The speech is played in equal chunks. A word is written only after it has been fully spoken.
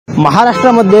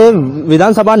महाराष्ट्रामध्ये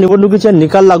विधानसभा निवडणुकीचे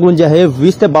निकाल लागून जे आहे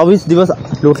 20 ते 22 दिवस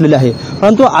लोटलेले आहे,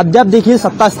 परंतु अद्याप देखील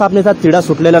सत्ता स्थापनेचा तिढा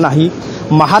सुटलेला नाही।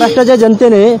 महाराष्ट्राच्या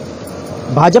जनतेने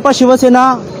भाजपा शिवसेना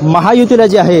महायुतीला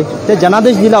जे आहे ते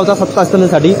जनादेश दिला होता सत्ता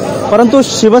स्थापनेसाठी, परंतु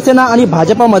शिवसेना आणि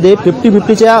भाजपामध्ये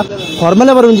 50-50च्या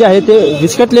फॉर्म्युल्यावरून जे आहे ते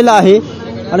विस्कटलेलं आहे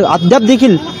आणि अद्याप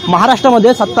देखील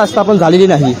महाराष्ट्रामध्ये सत्ता स्थापन झालेली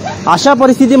नाही। अशा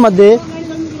परिस्थितीमध्ये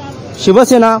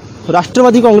शिवसेना,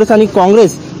 राष्ट्रवादी काँग्रेस आणि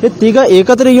काँग्रेस हे तिघं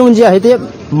एकत्र येऊन जे आहे ते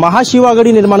महाशिव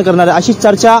आघाडी निर्माण करणार आहे अशी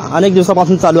चर्चा अनेक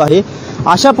दिवसापासून चालू आहे।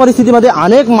 अशा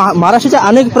परिस्थितीमध्ये महाराष्ट्राचे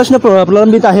अनेक प्रश्न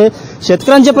प्रलंबित आहे,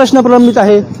 शेतकऱ्यांचे प्रश्न प्रलंबित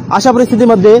आहे। अशा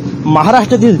परिस्थितीमध्ये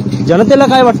महाराष्ट्रातील जनतेला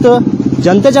काय वाटतं,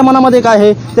 जनतेच्या मनामध्ये काय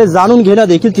आहे ते जाणून घेणं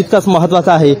देखील तितकंच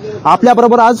महत्त्वाचं आहे।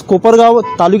 आपल्याबरोबर आज कोपरगाव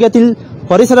तालुक्यातील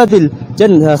परिसरातील जे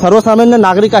सर्वसामान्य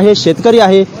नागरिक आहे, शेतकरी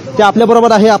आहे, ते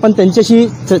आपल्याबरोबर आहे। आपण त्यांच्याशी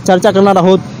चर्चा करणार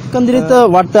आहोत। एकंदरीत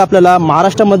वाटतं आपल्याला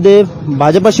महाराष्ट्रामध्ये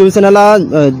भाजपा शिवसेनेला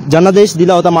जनादेश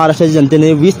दिला होता महाराष्ट्राच्या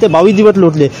जनतेने, 20 ते 22 दिवस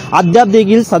लोटले, अद्याप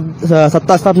देखील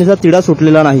सत्ता स्थापनेचा तिढा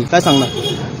सुटलेला नाही, काय सांगणार?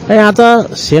 नाही,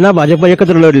 आता सेना भाजप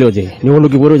एकत्र लढले होते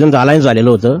निवडणुकीपूर्वी, त्यांचं अलायन्स झालेलं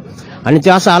होतं आणि ते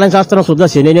असं अलायन्स असताना सुद्धा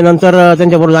सेनेने नंतर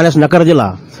त्यांच्याबरोबर जाण्यास नकार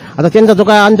दिला। आता त्यांचा जो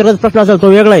काय अंतर्गत प्रश्न असेल तो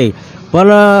वेगळा आहे, पण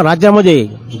राज्यामध्ये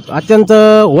अत्यंत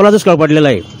ओला दुष्काळ पडलेला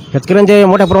आहे। शेतकऱ्यांचे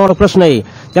मोठ्या प्रमाणात प्रश्न आहे,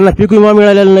 त्यांना पीक विमा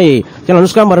मिळालेला नाही, त्यांना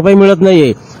नुकसान भरपाई मिळत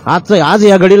नाही। आज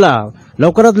या घडीला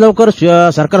लवकरात लवकर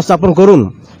सरकार स्थापन करून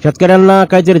शेतकऱ्यांना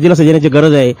काहीतरी दिलासा देण्याची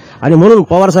गरज आहे आणि म्हणून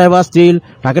पवार साहेब असतील,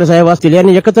 ठाकरे साहेब असतील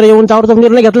यांनी एकत्र येऊन ताबडतोब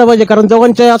निर्णय घेतला पाहिजे, कारण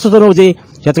दोघांचे असं नव्हते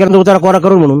शेतकऱ्यांचा उतारा कोरा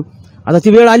करून म्हणून। आता ती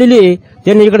वेळ आलेली आहे,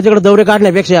 त्यांनी इकडे तिकडे दौरे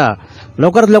काढण्यापेक्षा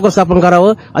लवकरात लवकर स्थापन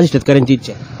करावं अशी शेतकऱ्यांची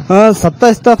इच्छा आहे।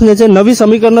 सत्ता स्थापनेचे नवी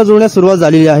समीकरणं जुळण्यास सुरुवात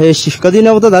झालेली आहे, कधी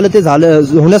नव्हतं झालं ते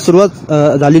होण्यास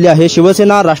सुरुवात झालेली आहे।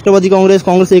 शिवसेना, राष्ट्रवादी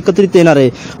काँग्रेस एकत्रित येणार आहे,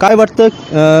 काय वाटतं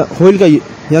होईल का,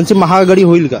 यांची महाआघाडी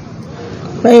होईल का?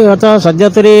 नाही, आता सध्या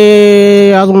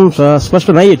तरी अजून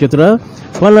स्पष्ट नाहीये चित्र,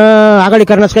 पण आघाडी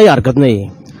करण्यास काही हरकत नाही।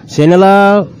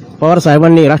 सेनेला पवार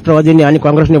साहेबांनी, राष्ट्रवादींनी आणि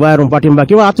काँग्रेसने बाहेरून पाठिंबा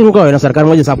किंवा आतून का होईना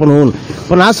सरकारमध्ये स्थापन होऊन,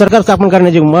 पण आज सरकार स्थापन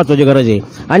करण्याची महत्वाची गरज आहे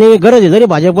आणि गरज आहे। जरी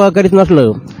भाजप करीत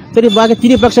नसलं तरी बाकी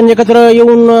तिन्ही पक्षांनी एकत्र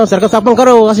येऊन सरकार स्थापन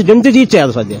करावं अशी जनतेची इच्छा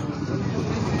आहे सध्या।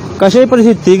 कशाही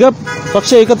परिस्थितीत तिघं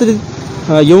पक्ष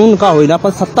एकत्रित येऊन का होईना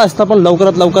पण सत्ता स्थापन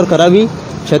लवकरात लवकर करावी,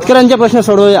 शेतकऱ्यांचे प्रश्न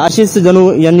सोडवावे अशीच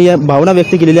जणू यांनी भावना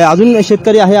व्यक्त केलेली आहे। अजून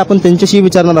शेतकरी आहे, आपण त्यांच्याशी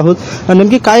विचारणार आहोत।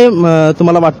 नेमकी काय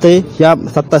तुम्हाला वाटतंय या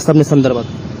सत्ता स्थापनेसंदर्भात?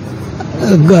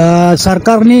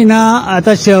 सरकारने ना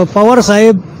आता पवार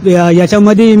साहेब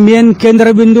याच्यामध्ये मेन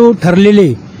केंद्रबिंदू ठरलेले,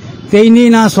 त्यांनी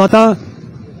ना स्वतः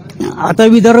आता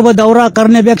विदर्भ दौरा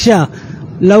करण्यापेक्षा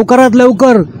लवकरात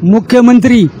लवकर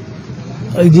मुख्यमंत्री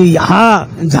हा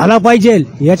झाला पाहिजे।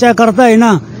 याच्याकरता आहे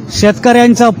ना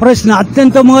शेतकऱ्यांचा प्रश्न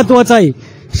अत्यंत महत्वाचा आहे।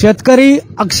 शेतकरी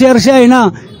अक्षरशः आहे ना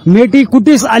मेटी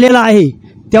कुटीस आलेला आहे,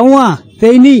 तेव्हा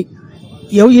त्यांनी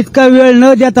इतका वेळ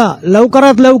न देता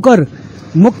लवकरात लवकर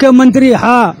मुख्यमंत्री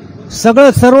हा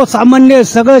सर्वसामान्य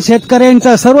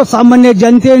शेतकऱ्यांचा, सर्वसामान्य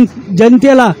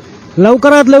जनतेला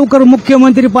लवकरात लवकर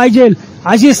मुख्यमंत्री पाहिजे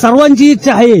अशी सर्वांची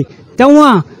इच्छा आहे।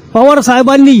 तेव्हा पवार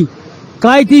साहेबांनी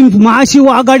काय ती महाशिव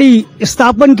आघाडी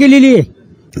स्थापन केलेली आहे,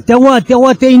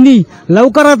 तेव्हा त्यांनी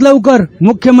लवकरात लवकर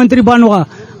मुख्यमंत्री बनवा।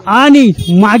 आणि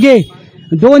मागे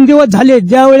 2 दिवस झाले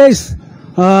ज्यावेळेस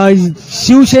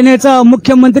शिवसेनेचा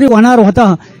मुख्यमंत्री होणार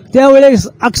होता, त्यावेळेस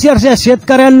अक्षरशः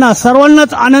शेतकऱ्यांना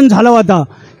सर्वांनाच आनंद झाला होता।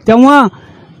 तेव्हा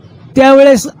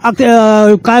त्यावेळेस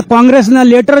काय काँग्रेसनं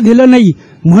लेटर दिलं नाही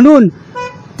म्हणून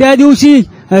त्या दिवशी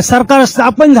सरकार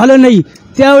स्थापन झालं नाही,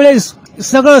 त्यावेळेस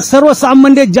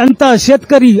सर्वसामान्य जनता,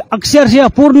 शेतकरी अक्षरशः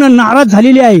पूर्ण नाराज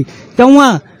झालेली आहे।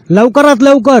 तेव्हा लवकरात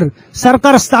लवकर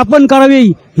सरकार स्थापन करावी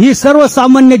ही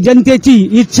सर्वसामान्य जनतेची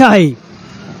इच्छा आहे।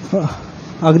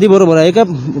 अगदी बरोबर आहे का,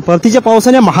 परतीच्या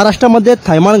पावसाने महाराष्ट्रामध्ये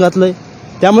थैमान घातलंय,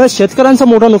 त्यामुळे शेतकऱ्यांचं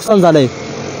मोठं नुकसान झालंय।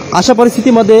 अशा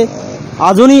परिस्थितीमध्ये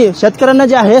अजूनही शेतकऱ्यांना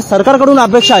जे आहे सरकारकडून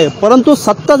अपेक्षा आहे, परंतु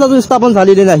सत्ताच अजून स्थापन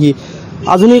झालेली नाही।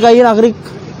 अजूनही काही नागरिक,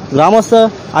 ग्रामस्थ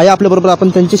आहे आपल्याबरोबर, आपण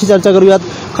त्यांच्याशी चर्चा करूयात।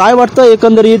 काय वाटतं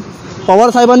एकंदरीत, पवार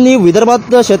साहेबांनी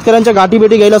विदर्भात शेतकऱ्यांच्या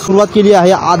गाठीभेटी घ्यायला सुरुवात केली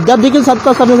आहे, अद्याप देखील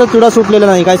सत्ता स्थापनेचा तिढा सुटलेला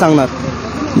नाही, काय सांगणार?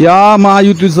 या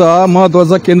महायुतीचा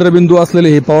महत्वाचा केंद्रबिंदू असलेले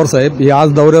हे पवार साहेब हे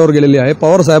आज दौऱ्यावर गेलेले आहे।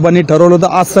 पवार साहेबांनी ठरवलं होतं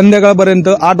आज संध्याकाळपर्यंत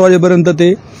 8 वाजेपर्यंत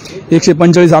ते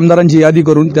 145 आमदारांची यादी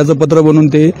करून त्याचं पत्र बनवून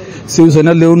ते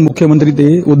शिवसेनेला देऊन मुख्यमंत्री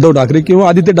ते उद्धव ठाकरे किंवा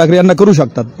आदित्य ठाकरे यांना करू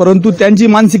शकतात, परंतु त्यांची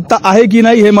मानसिकता आहे की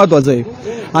नाही हे महत्वाचं आहे।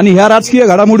 आणि ह्या राजकीय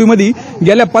घडामोडीमध्ये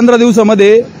गेल्या 15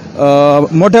 दिवसामध्ये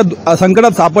मोठ्या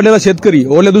संकटात सापडलेला शेतकरी,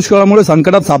 ओल्या दुष्काळामुळे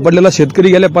संकटात सापडलेला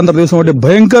शेतकरी गेल्या 15 दिवसामध्ये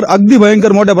अगदी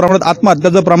भयंकर मोठ्या प्रमाणात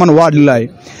आत्महत्याचं प्रमाण वाढलेलं आहे।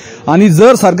 आणि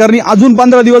जर सरकारने अजून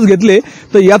 15 दिवस घेतले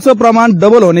तर याचं प्रमाण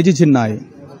डबल होण्याची चिन्ह आहे।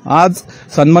 आज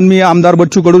सन्माननीय आमदार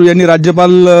बच्चू कडू यांनी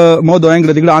राज्यपाल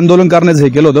महोदयांकडे तिकडे आंदोलन करण्याचं हे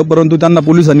केलं होतं, परंतु त्यांना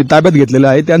पोलिसांनी ताब्यात घेतलेलं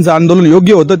आहे. त्यांचं आंदोलन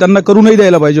योग्य होतं, त्यांना करूनही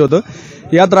द्यायला पाहिजे होतं.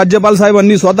 यात राज्यपाल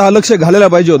साहेबांनी स्वतः लक्ष घालायला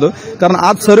पाहिजे होतं, कारण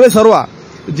आज सर्व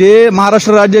जे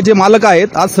महाराष्ट्र राज्याचे मालक आहेत,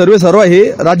 आज सर्व हे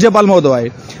राज्यपाल महोदय आहे.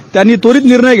 त्यांनी त्वरित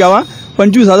निर्णय घ्यावा.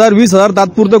 25,000 20,000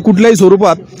 तात्पुरतं कुठल्याही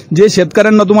स्वरूपात जे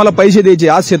शेतकऱ्यांना तुम्हाला पैसे द्यायचे,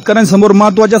 आज शेतकऱ्यांसमोर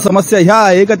महत्वाच्या समस्या ह्या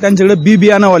आहे का त्यांच्याकडे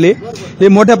बियाणावाले हे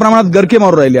मोठ्या प्रमाणात गरके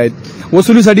मारून राहिले आहेत.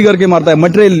 वसुलीसाठी गरके मारताय.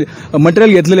 मटेरियल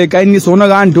घेतलेले, काहींनी सोनं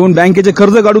गहाण ठेवून बँकेचे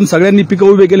कर्ज काढून सगळ्यांनी पिकं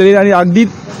उभे केलेले आणि अगदी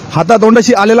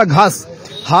हातातोंडाशी आलेला घास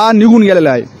हा निघून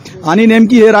गेलेला आहे. आणि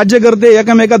नेमकी हे राज्यकर्ते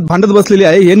एकमेकात भांडत बसलेले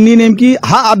आहे. यांनी नेमकी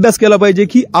हा अभ्यास केला पाहिजे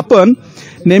की आपण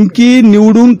नेमकी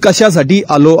निवडून कशासाठी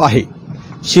आलो आहे.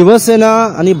 शिवसेना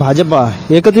आणि भाजपा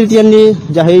एकत्रित यांनी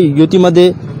जे आहे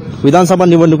युतीमध्ये विधानसभा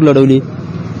निवडणूक लढवली.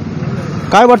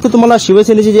 काय वाटतं तुम्हाला,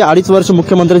 शिवसेनेची जी 2.5 वर्ष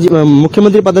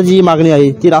मुख्यमंत्री पदाची जी मागणी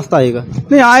आहे ती रास्त आहे का?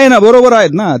 नाही, आहे ना, बरोबर आहेत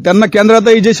ना. त्यांना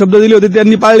केंद्रातही जे शब्द दिले होते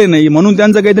त्यांनी पाळले नाही, म्हणून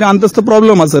त्यांचा काहीतरी अंतस्थ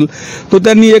प्रॉब्लेम असेल. तो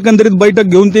त्यांनी एकंदरीत बैठक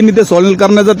घेऊन त्यांनी ते सॉल्व्ह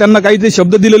करण्याचा त्यांना काही ते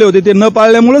शब्द दिलेले होते ते न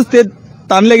पाळल्यामुळेच ते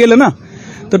ताणले गेले ना.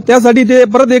 तर त्यासाठी ते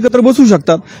परत एकत्र बसू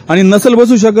शकतात. आणि नसेल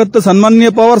बसू शकत तर सन्माननीय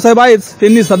पवार साहेब आहेच,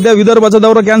 त्यांनी सध्या विदर्भाचा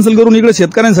दौरा कॅन्सल करून इकडे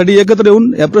शेतकऱ्यांसाठी एकत्र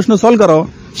येऊन हा प्रश्न सॉल्व्ह करावा.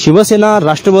 शिवसेना,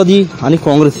 राष्ट्रवादी आणि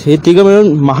काँग्रेस हे तिघं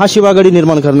मिळून महाशिवागाडी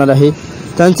निर्माण करणार आहे.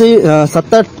 त्यांचे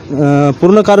सत्ता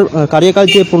पूर्ण कार्यकाळ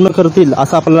ते पूर्ण करतील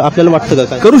असं आपल्याला वाटतं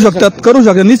का? करू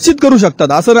शकतात, निश्चित करू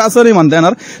शकतात. असं नाही म्हणता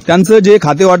येणार. त्यांचं जे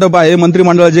खाते वाटप आहे,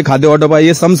 मंत्रिमंडळाचे जे खाते वाटप आहे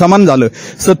हे समसमान झालं.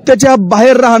 सत्तेच्या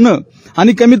बाहेर राहणं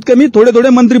आणि कमीत कमी थोडे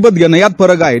मंत्रिपद घेणं यात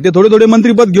फरक आहे. ते थोडे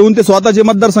मंत्रिपद घेऊन ते स्वतःचे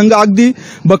मतदारसंघ अगदी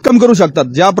भक्कम करू शकतात.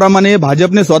 ज्याप्रमाणे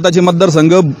भाजपने स्वतःचे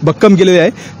मतदारसंघ भक्कम केलेले आहे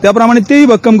त्याप्रमाणे तेही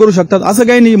भक्कम करू शकतात. असं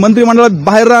काही नाही. मंत्रिमंडळात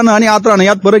बाहेर राहणं आणि आत राहणं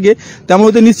यात फरक आहे.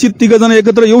 त्यामुळे ते निश्चित 3 जण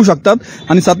एकत्र येऊ शकतात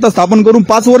आणि सत्ता स्थापन करून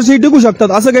 5 वर्षही टिकू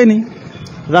शकतात. असं काही नाही.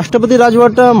 राष्ट्रपती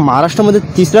राजवट महाराष्ट्रामध्ये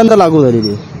 3ऱ्यांदा लागू झालेली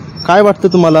आहे. काय वाटतं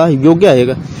तुम्हाला, योग्य आहे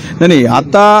का? नाही,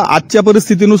 आता आजच्या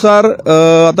परिस्थितीनुसार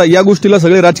आता या गोष्टीला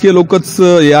सगळे राजकीय लोकच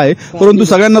हे आहे, परंतु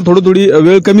सगळ्यांना थोडी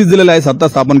वेळ कमीच दिलेला आहे सत्ता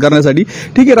स्थापन करण्यासाठी.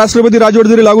 ठीक आहे, राष्ट्रपती राजवट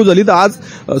जरी लागू झाली तर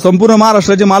आज संपूर्ण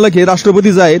महाराष्ट्राचे मालक हे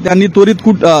राष्ट्रपतीच आहे. त्यांनी त्वरित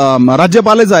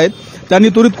राज्यपालच आहेत. त्यांनी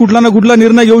त्वरित कुठला ना कुठला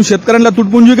निर्णय घेऊन शेतकऱ्यांना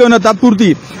तुटपुंजी घेऊन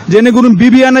तात्पुरती, जेणेकरून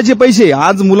बियाण्याचे पैसे,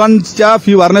 आज मुलांच्या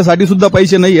फी भरण्यासाठी सुद्धा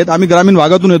पैसे नाही आहेत. आम्ही ग्रामीण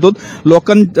भागातून येतो.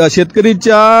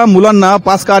 शेतकरीच्या मुलांना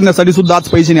पास काढण्यासाठी सुद्धा आज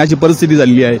पैसे नाही अशी परिस्थिती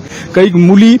झालेली आहे. काही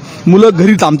मुलं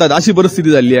घरी थांबतात अशी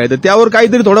परिस्थिती झाली आहे. तर त्यावर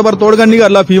काहीतरी थोडाफार तोडगा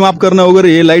निघाला. फी माफ करणं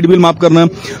वगैरे, हे लाईट बिल माफ करणं,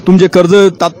 तुमचे कर्ज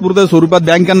तात्पुरत्या स्वरूपात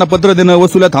बँकांना पत्र देणं,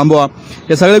 वसुल्या थांबवा,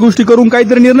 या सगळ्या गोष्टी करून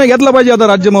काहीतरी निर्णय घेतला पाहिजे आता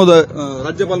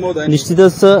राज्यपाल महोदय.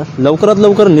 निश्चितच लवकरात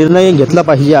लवकर निर्णय घेतला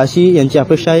पाहिजे अशी यांची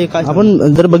अपेक्षा आहे. काय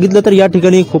आपण जर बघितलं तर या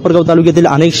ठिकाणी कोपरगाव तालुक्यातील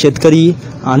अनेक शेतकरी,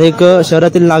 अनेक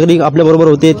शहरातील नागरिक आपल्या बरोबर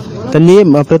होते.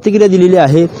 त्यांनी प्रतिक्रिया दिलेली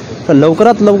आहे. तर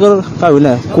लवकरात लवकर काय होईल,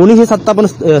 कोणी हे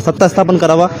सत्ता स्थापन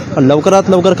करावा, लवकरात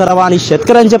लवकर करावा आणि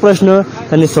शेतकऱ्यांचे प्रश्न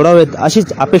त्यांनी सोडावेत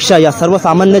अशीच अपेक्षा या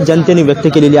सर्वसामान्य जनतेने व्यक्त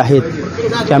केलेली आहे.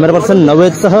 कॅमेरा पर्सन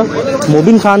नवेदसह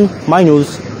मोबिन खान, माय न्यूज,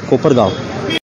 कोपरगाव.